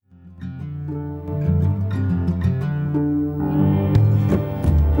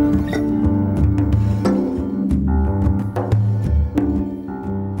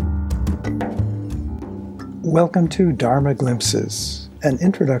Welcome to Dharma Glimpses, an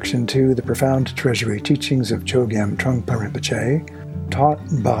introduction to the profound treasury teachings of Chogyam Trungpa Rinpoche, taught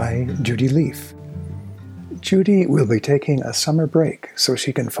by Judy Leaf. Judy will be taking a summer break so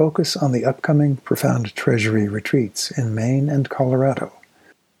she can focus on the upcoming Profound Treasury retreats in Maine and Colorado.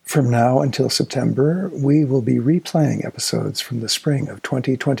 From now until September, we will be replaying episodes from the spring of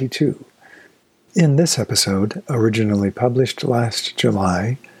 2022. In this episode, originally published last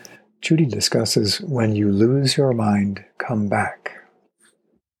July, Judy discusses When You Lose Your Mind, Come Back.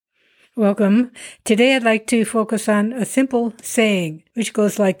 Welcome. Today I'd like to focus on a simple saying, which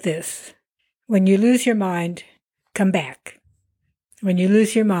goes like this. When you lose your mind, come back. When you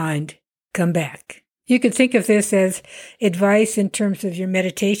lose your mind, come back. You could think of this as advice in terms of your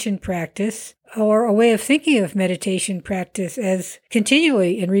meditation practice, or a way of thinking of meditation practice as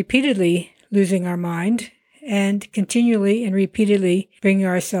continually and repeatedly losing our mind, and continually and repeatedly bringing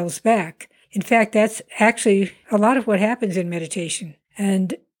ourselves back. In fact, that's actually a lot of what happens in meditation.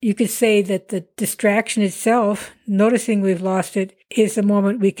 And you could say that the distraction itself, noticing we've lost it, is the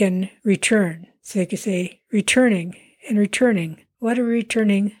moment we can return. So you could say, returning and returning. What are we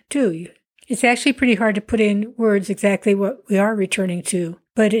returning to? It's actually pretty hard to put in words exactly what we are returning to,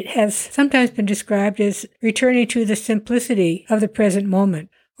 but it has sometimes been described as returning to the simplicity of the present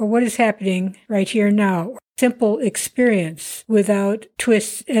moment, or what is happening right here now. Simple experience without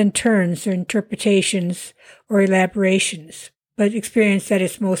twists and turns or interpretations or elaborations, but experience at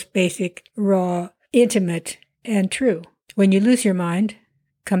its most basic, raw, intimate, and true. When you lose your mind,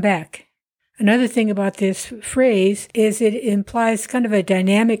 come back. Another thing about this phrase is it implies kind of a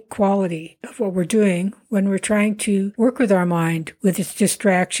dynamic quality of what we're doing when we're trying to work with our mind, with its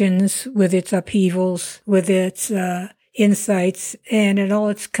distractions, with its upheavals, with its insights, and in all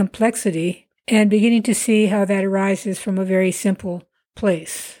its complexity, and beginning to see how that arises from a very simple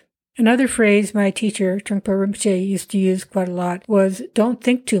place. Another phrase my teacher, Trungpa Rinpoche, used to use quite a lot was, don't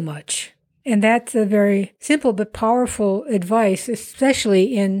think too much. And that's a very simple but powerful advice,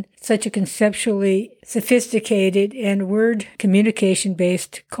 especially in such a conceptually sophisticated and word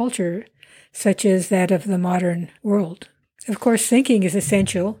communication-based culture, such as that of the modern world. Of course, thinking is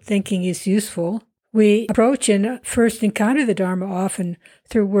essential. Thinking is useful. We approach and first encounter the Dharma often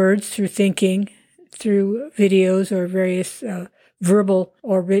through words, through thinking, through videos or various verbal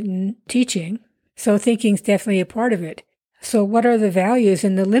or written teaching. So thinking is definitely a part of it. So what are the values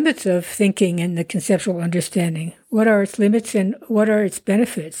and the limits of thinking and the conceptual understanding? What are its limits and what are its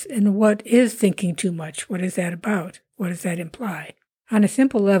benefits? And what is thinking too much? What is that about? What does that imply? On a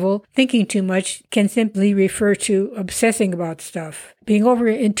simple level, thinking too much can simply refer to obsessing about stuff, being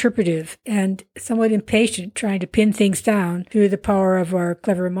over-interpretive and somewhat impatient, trying to pin things down through the power of our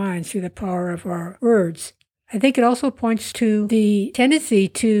clever minds, through the power of our words. I think it also points to the tendency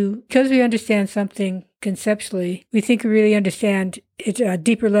to, because we understand something conceptually, we think we really understand it at a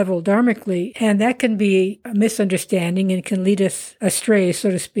deeper level dharmically, and that can be a misunderstanding and can lead us astray,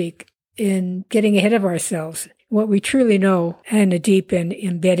 so to speak, in getting ahead of ourselves. What we truly know on a deep and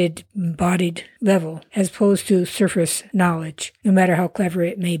embedded, embodied level, as opposed to surface knowledge, no matter how clever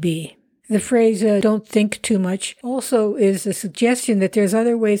it may be. The phrase, don't think too much, also is a suggestion that there's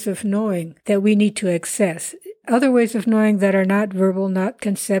other ways of knowing that we need to access, other ways of knowing that are not verbal, not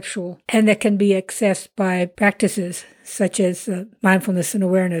conceptual, and that can be accessed by practices such as mindfulness and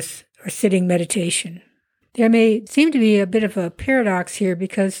awareness or sitting meditation. There may seem to be a bit of a paradox here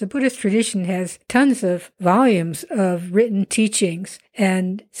because the Buddhist tradition has tons of volumes of written teachings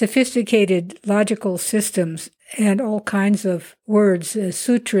and sophisticated logical systems and all kinds of words,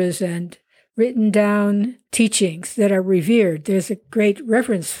 sutras and written down teachings that are revered. There's a great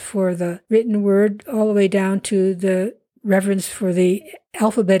reverence for the written word all the way down to the reverence for the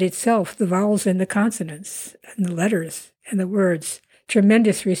alphabet itself, the vowels and the consonants and the letters and the words.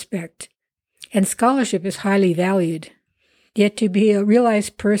 Tremendous respect. And scholarship is highly valued. Yet to be a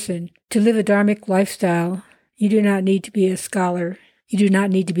realized person, to live a dharmic lifestyle, you do not need to be a scholar. You do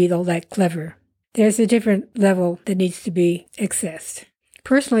not need to be all that clever. There's a different level that needs to be accessed.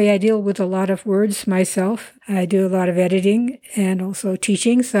 Personally, I deal with a lot of words myself. I do a lot of editing and also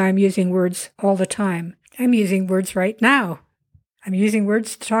teaching, so I'm using words all the time. I'm using words right now. I'm using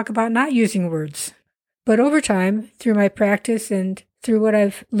words to talk about not using words. But over time, through my practice and through what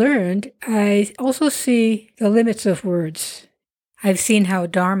I've learned, I also see the limits of words. I've seen how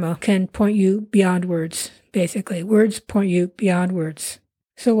Dharma can point you beyond words, basically. Words point you beyond words.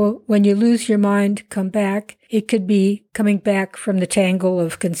 So when you lose your mind, come back, it could be coming back from the tangle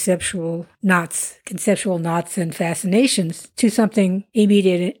of conceptual knots and fascinations to something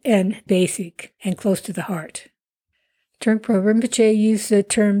immediate and basic and close to the heart. Trungpa Rinpoche used the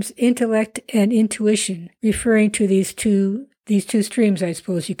terms intellect and intuition, referring to these two streams, I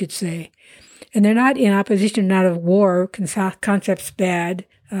suppose you could say. And they're not in opposition, not at war, concepts bad,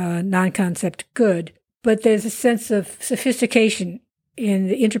 non-concept good, but there's a sense of sophistication in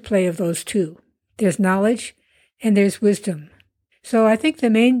the interplay of those two. There's knowledge and there's wisdom. So I think the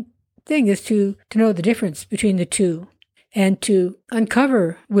main thing is to know the difference between the two and to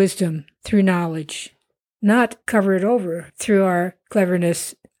uncover wisdom through knowledge, not cover it over through our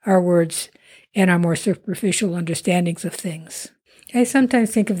cleverness, our words, and our more superficial understandings of things. I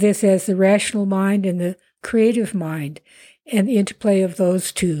sometimes think of this as the rational mind and the creative mind and the interplay of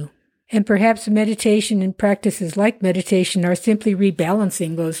those two. And perhaps meditation and practices like meditation are simply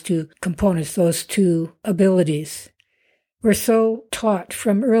rebalancing those two components, those two abilities. We're so taught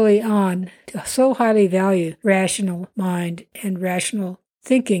from early on to so highly value rational mind and rational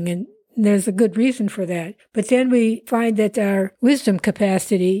thinking, and there's a good reason for that. But then we find that our wisdom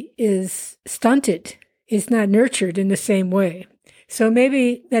capacity is stunted. It's not nurtured in the same way. So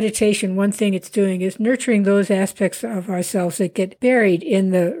maybe meditation, one thing it's doing is nurturing those aspects of ourselves that get buried in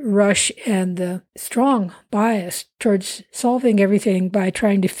the rush and the strong bias towards solving everything by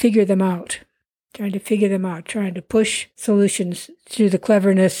trying to figure them out, trying to push solutions through the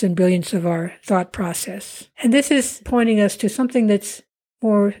cleverness and brilliance of our thought process. And this is pointing us to something that's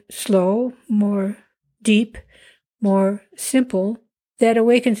more slow, more deep, more simple, that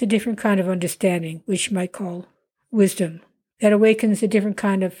awakens a different kind of understanding, which you might call wisdom. That awakens a different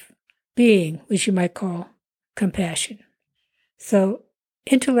kind of being, which you might call compassion. So,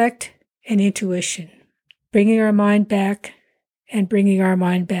 intellect and intuition, bringing our mind back and bringing our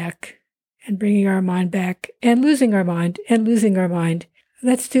mind back and bringing our mind back and losing our mind and losing our mind.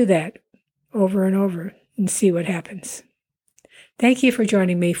 Let's do that over and over and see what happens. Thank you for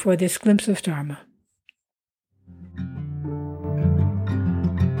joining me for this glimpse of Dharma.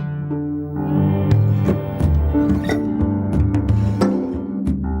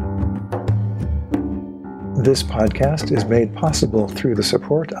 This podcast is made possible through the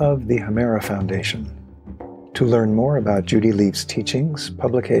support of the Hamera Foundation. To learn more about Judy Leaf's teachings,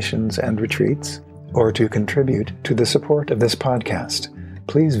 publications, and retreats, or to contribute to the support of this podcast,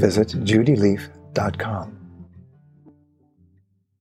 please visit judyleaf.com.